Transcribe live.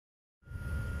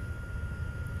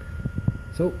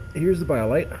So here's the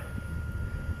Biolite.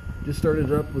 Just started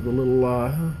it up with a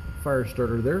little fire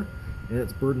starter there, and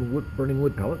it's burning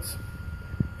wood pellets.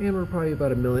 And we're probably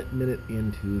about a minute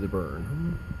into the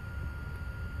burn.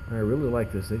 I really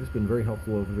like this thing. It's been very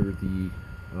helpful over the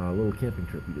little camping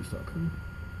trip we just took.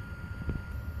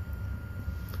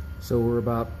 So we're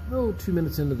about 2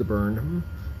 minutes into the burn.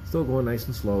 Still going nice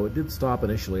and slow. It did stop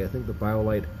initially. I think the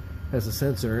Biolite has a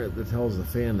sensor that tells the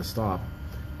fan to stop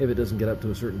if it doesn't get up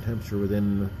to a certain temperature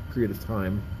within a period of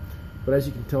time. But as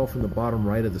you can tell from the bottom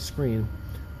right of the screen,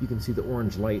 you can see the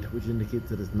orange light, which indicates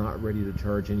that it's not ready to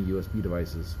charge any USB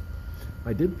devices.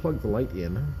 I did plug the light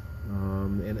in,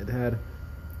 and it had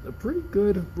a pretty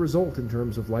good result in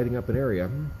terms of lighting up an area.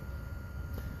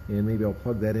 And maybe I'll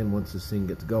plug that in once this thing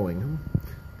gets going.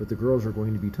 But the girls are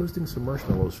going to be toasting some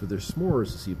marshmallows for their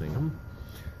s'mores this evening.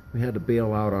 We had to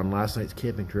bail out on last night's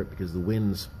camping trip because the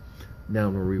winds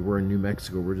down where we were in New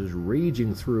Mexico were just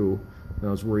raging through, and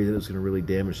I was worried that it was going to really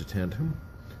damage the tent.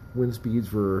 Wind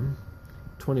speeds were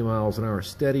 20 miles an hour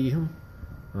steady,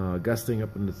 gusting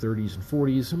up into 30s and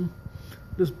 40s,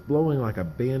 just blowing like a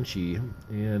banshee,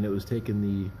 and it was taking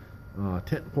the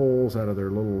tent poles out of their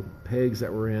little pegs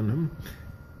that were in,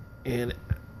 and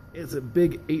it's a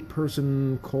big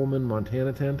 8-person Coleman,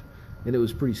 Montana tent, and it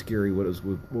was pretty scary what was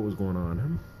going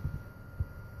on.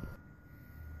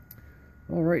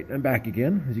 All right, I'm back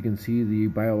again. As you can see, the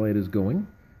Biolite is going.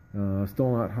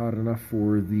 Still not hot enough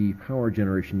for the power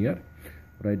generation yet,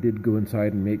 but I did go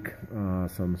inside and make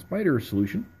some cider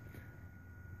solution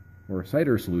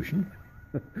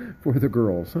for the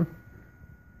girls.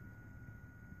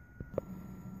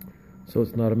 So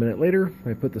it's not a minute later.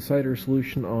 I put the cider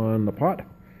solution on the pot,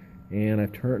 and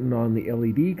I've turned on the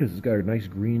LED because it's got a nice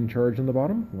green charge on the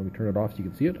bottom. Let me turn it off so you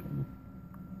can see it.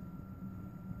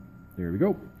 There we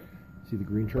go. See the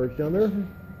green charge down there?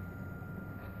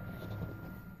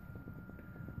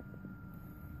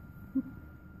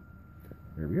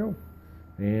 There we go.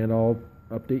 And I'll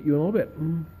update you in a little bit.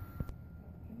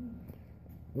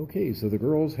 Okay, so the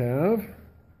girls have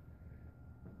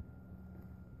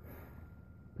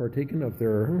partaken of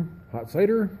their hot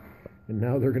cider, and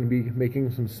now they're going to be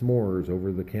making some s'mores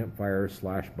over the campfire /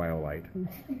 Biolite.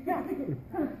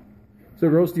 So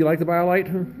girls, do you like the Biolite?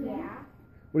 Yeah.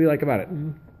 What do you like about it?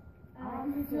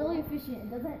 It's really efficient. It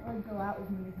doesn't like go out as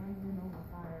many times as a normal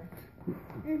fire.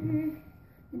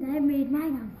 And I made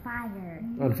mine on fire.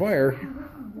 On fire?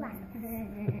 I'm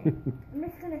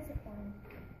just gonna sit down.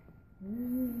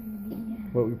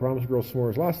 Well, we promised girls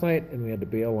s'mores last night, and we had to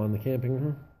bail on the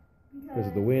camping because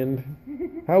of the wind.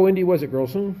 How windy was it,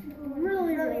 girls?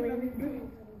 Really.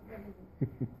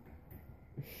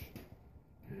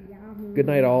 Good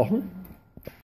night, all.